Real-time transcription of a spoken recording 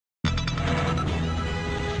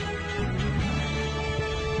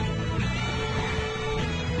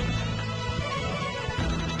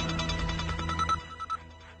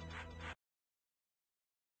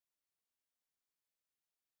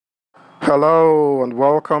Hello and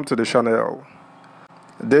welcome to the channel.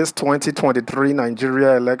 This 2023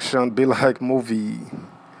 Nigeria election be like movie.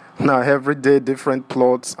 Now every day different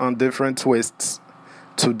plots and different twists.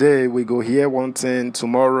 Today we go hear one thing,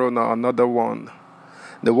 tomorrow now another one.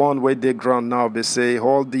 The one where they ground now they say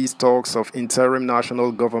all these talks of interim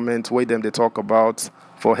national government where them they talk about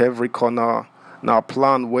for every corner. Now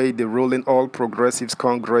plan where the ruling All Progressives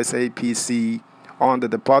Congress APC on the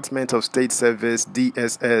Department of State Service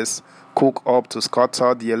DSS cook up to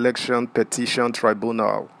scatter the election petition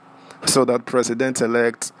tribunal so that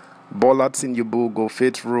President-elect Bola Tinubu go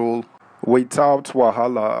fit rule without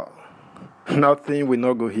Wahala. Nothing we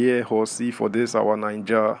not go hear or see for this our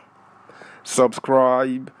Naija.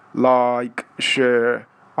 Subscribe, like, share,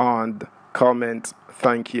 and comment.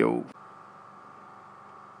 Thank you.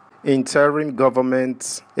 Interim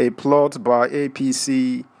government, a plot by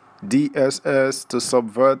APC, DSS to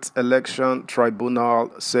subvert election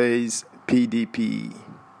tribunal, says PDP.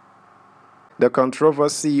 The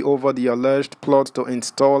controversy over the alleged plot to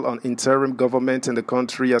install an interim government in the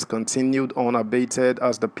country has continued unabated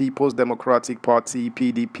as the People's Democratic Party,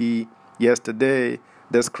 PDP, yesterday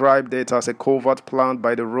described it as a covert plan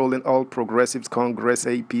by the ruling All Progressives Congress,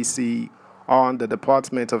 APC, and the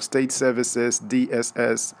Department of State Services,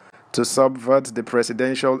 DSS, to subvert the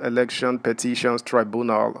Presidential Election Petitions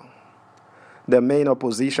Tribunal. The main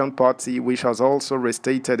opposition party, which has also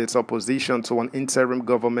restated its opposition to an interim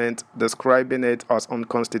government, describing it as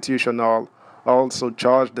unconstitutional, also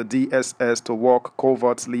charged the DSS to work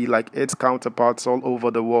covertly like its counterparts all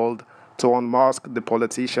over the world to unmask the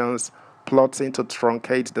politicians plotting to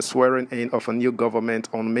truncate the swearing-in of a new government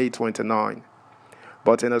on May 29.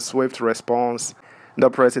 But in a swift response,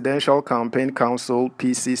 the Presidential Campaign Council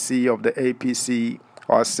 (PCC) of the APC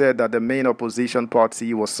has said that the main opposition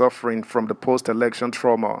party was suffering from the post-election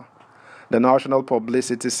trauma. The National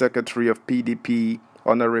Publicity Secretary of PDP,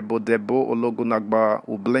 Honorable Debo Ologunagba,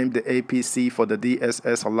 who blamed the APC for the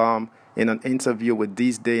DSS alarm in an interview with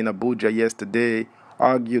This Day in Abuja yesterday,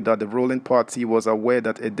 argued that the ruling party was aware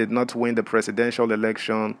that it did not win the presidential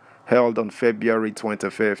election held on February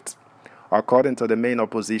 25th. According to the main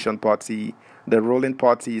opposition party, the ruling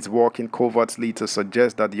party is working covertly to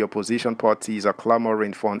suggest that the opposition parties are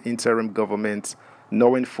clamoring for an interim government,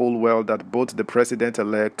 knowing full well that both the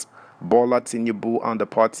president-elect, Bola Tinubu, and the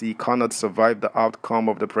party cannot survive the outcome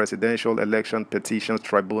of the Presidential Election Petitions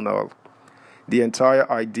Tribunal. The entire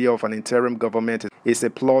idea of an interim government is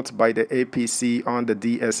a plot by the APC and the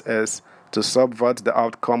DSS to subvert the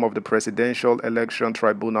outcome of the Presidential Election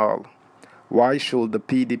Tribunal. Why should the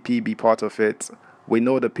PDP be part of it? We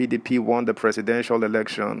know the PDP won the presidential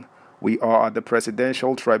election. We are at the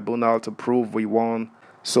Presidential Tribunal to prove we won.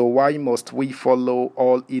 So why must we follow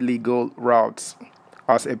all illegal routes?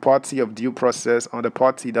 As a party of due process and a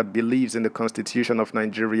party that believes in the Constitution of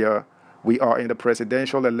Nigeria, we are in the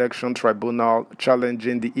Presidential Election Tribunal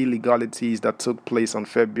challenging the illegalities that took place on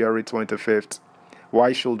February 25th.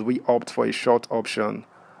 Why should we opt for a short option?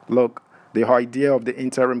 Look, the idea of the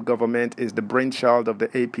interim government is the brainchild of the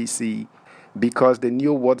APC because they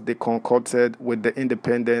knew what they concocted with the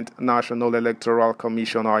Independent National Electoral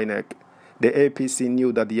Commission (INEC). The APC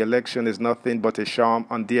knew that the election is nothing but a sham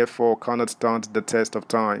and therefore cannot stand the test of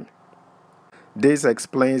time. This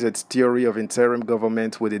explains its theory of interim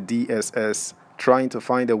government with the DSS trying to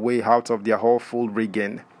find a way out of their awful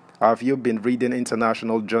rigging. Have you been reading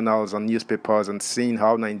international journals and newspapers and seen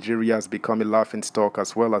how Nigeria has become a laughingstock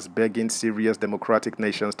as well as begging serious democratic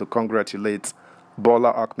nations to congratulate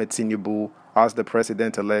Bola Ahmed Tinubu as the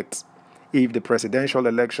president-elect? If the presidential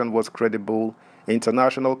election was credible,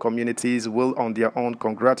 international communities will on their own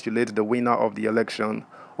congratulate the winner of the election,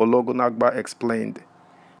 Ologunagba explained.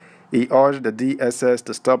 He urged the DSS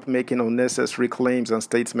to stop making unnecessary claims and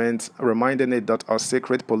statements, reminding it that as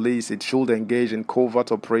secret police it should engage in covert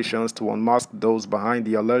operations to unmask those behind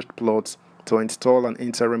the alleged plots to install an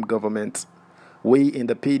interim government. We in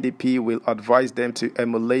the PDP will advise them to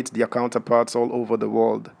emulate their counterparts all over the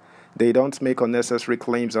world. They don't make unnecessary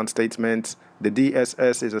claims and statements. The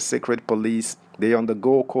DSS is a secret police. They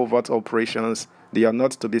undergo covert operations. They are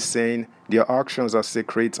not to be seen. Their actions are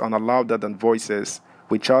secret and are louder than voices.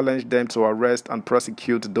 We challenge them to arrest and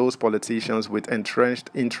prosecute those politicians with entrenched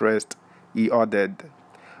interest, he added.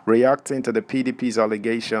 Reacting to the PDP's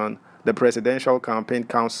allegation, the Presidential Campaign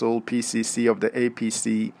Council (PCC) of the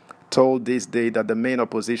APC told This Day that the main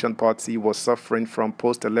opposition party was suffering from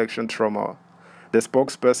post-election trauma. The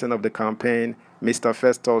spokesperson of the campaign, Mr.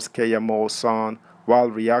 Festus Keyamo-san, while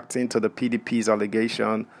reacting to the PDP's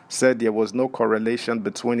allegation, said there was no correlation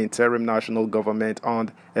between interim national government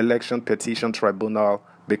and election petition tribunal,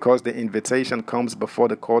 because the invitation comes before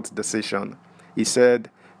the court's decision. He said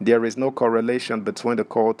there is no correlation between the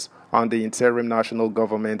court and the interim national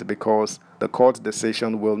government because the court's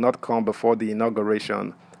decision will not come before the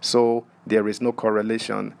inauguration. So there is no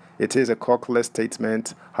correlation. It is a cockless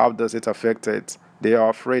statement. How does it affect it? They are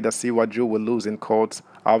afraid that Siwaju will lose in court.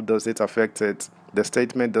 How does it affect it? The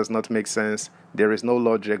statement does not make sense. There is no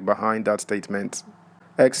logic behind that statement.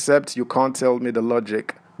 Except you can't tell me the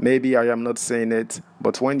logic. Maybe I am not saying it,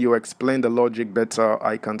 but when you explain the logic better,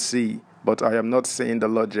 I can see. But I am not saying the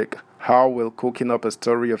logic. How will cooking up a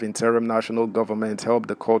story of interim national government help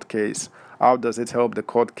the court case? How does it help the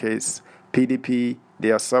court case? PDP,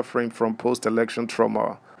 they are suffering from post-election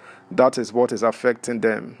trauma. That is what is affecting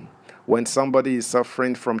them. When somebody is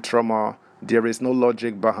suffering from trauma, there is no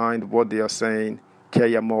logic behind what they are saying.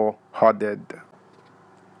 Keyamo Haded.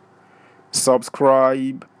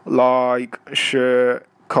 Subscribe, like, share,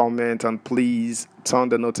 comment, and please turn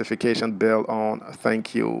the notification bell on.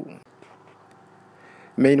 Thank you.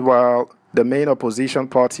 Meanwhile, the main opposition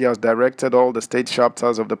party has directed all the state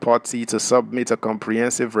chapters of the party to submit a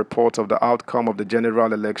comprehensive report of the outcome of the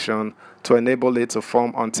general election to enable it to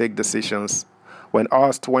form and take decisions. When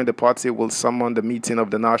asked when the party will summon the meeting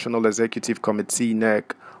of the National Executive Committee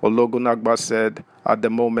 (NEC), Ologunagba said, at the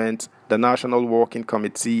moment, the National Working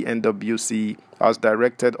Committee (NWC) has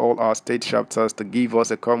directed all our state chapters to give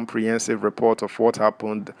us a comprehensive report of what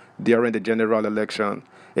happened during the general election.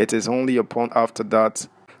 It is only upon after that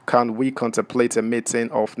can we contemplate a meeting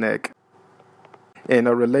of NEC. In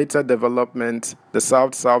a related development, the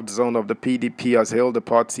South-South zone of the PDP has hailed the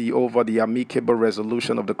party over the amicable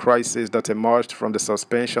resolution of the crisis that emerged from the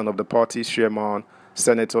suspension of the party's chairman,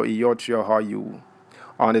 Senator Iyorchia Hayu,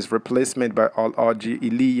 and his replacement by Alhaji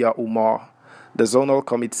Iliya Umar. The zonal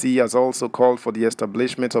committee has also called for the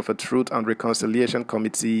establishment of a Truth and Reconciliation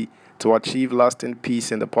Committee to achieve lasting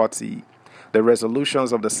peace in the party. The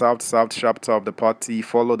resolutions of the South-South chapter of the party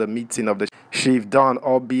follow the meeting of the Chief Dan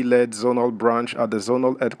Obi-led zonal branch at the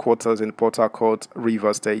zonal headquarters in Port Harcourt,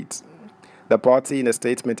 Rivers State. The party, in a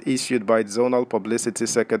statement issued by its zonal publicity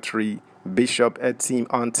secretary, Bishop Etim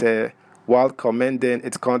Ante, while commending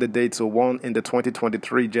its candidates who won in the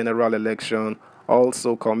 2023 general election,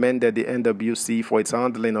 also commended the NWC for its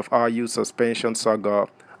handling of RU suspension saga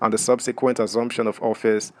and the subsequent assumption of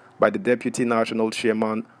office by the Deputy National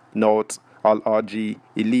Chairman, North, Alhaji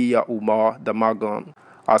Iliya Umar Damagan,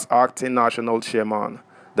 as acting national chairman.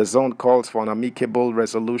 The zone calls for an amicable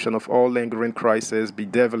resolution of all lingering crises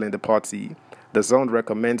bedeviling the party. The zone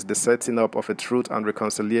recommends the setting up of a Truth and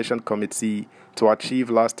Reconciliation Committee to achieve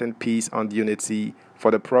lasting peace and unity for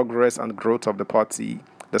the progress and growth of the party.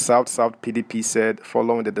 The South-South PDP said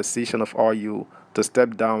following the decision of RU to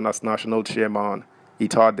step down as national chairman.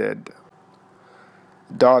 It added,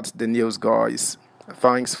 "That's the news, guys.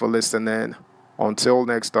 Thanks for listening. Until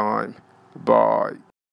next time, bye."